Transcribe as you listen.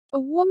A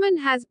woman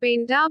has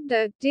been dubbed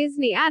a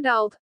Disney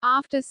adult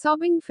after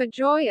sobbing for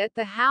joy at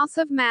the House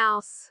of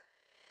Mouse.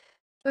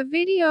 A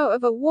video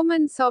of a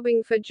woman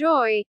sobbing for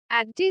joy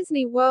at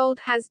Disney World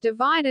has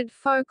divided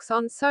folks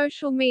on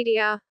social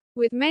media,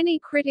 with many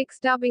critics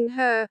dubbing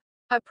her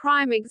a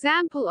prime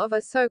example of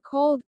a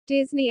so-called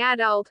Disney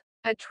adult,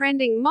 a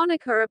trending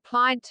moniker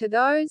applied to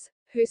those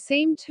who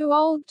seem too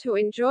old to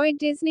enjoy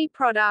Disney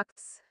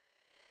products.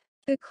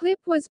 The clip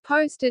was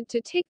posted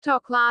to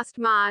TikTok last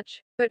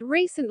March, but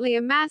recently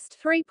amassed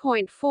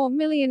 3.4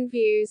 million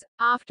views,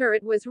 after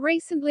it was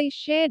recently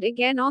shared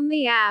again on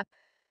the app.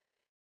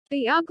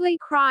 The ugly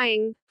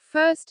crying,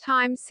 first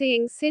time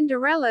seeing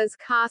Cinderella's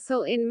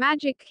castle in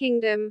Magic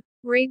Kingdom,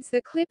 reads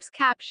the clip's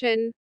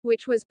caption,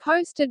 which was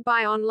posted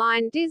by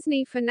online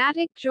Disney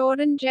fanatic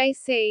Jordan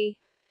JC.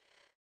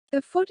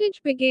 The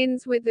footage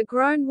begins with the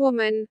grown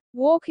woman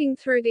walking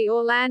through the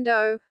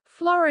Orlando,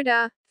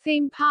 Florida,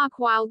 theme park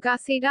while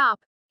gussied up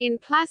in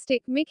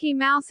plastic Mickey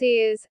Mouse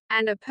ears,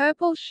 and a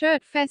purple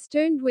shirt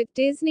festooned with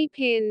Disney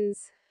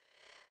pins.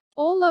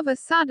 All of a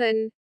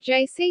sudden,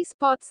 JC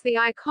spots the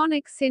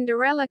iconic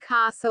Cinderella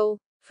castle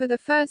for the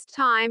first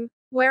time,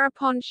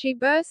 whereupon she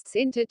bursts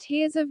into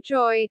tears of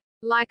joy,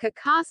 like a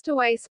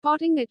castaway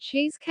spotting a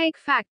cheesecake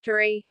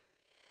factory.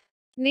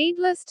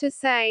 Needless to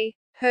say,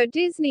 her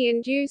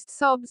Disney-induced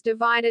sobs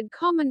divided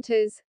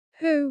commenters,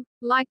 who,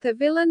 like the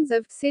villains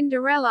of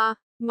Cinderella,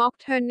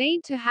 mocked her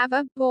need to have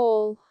a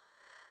ball.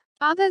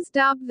 Others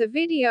dubbed the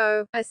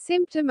video a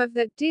symptom of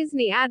the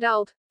Disney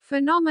adult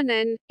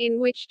phenomenon, in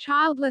which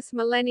childless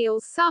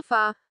millennials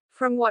suffer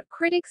from what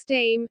critics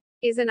deem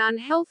is an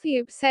unhealthy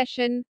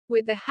obsession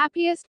with the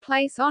happiest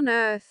place on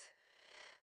earth.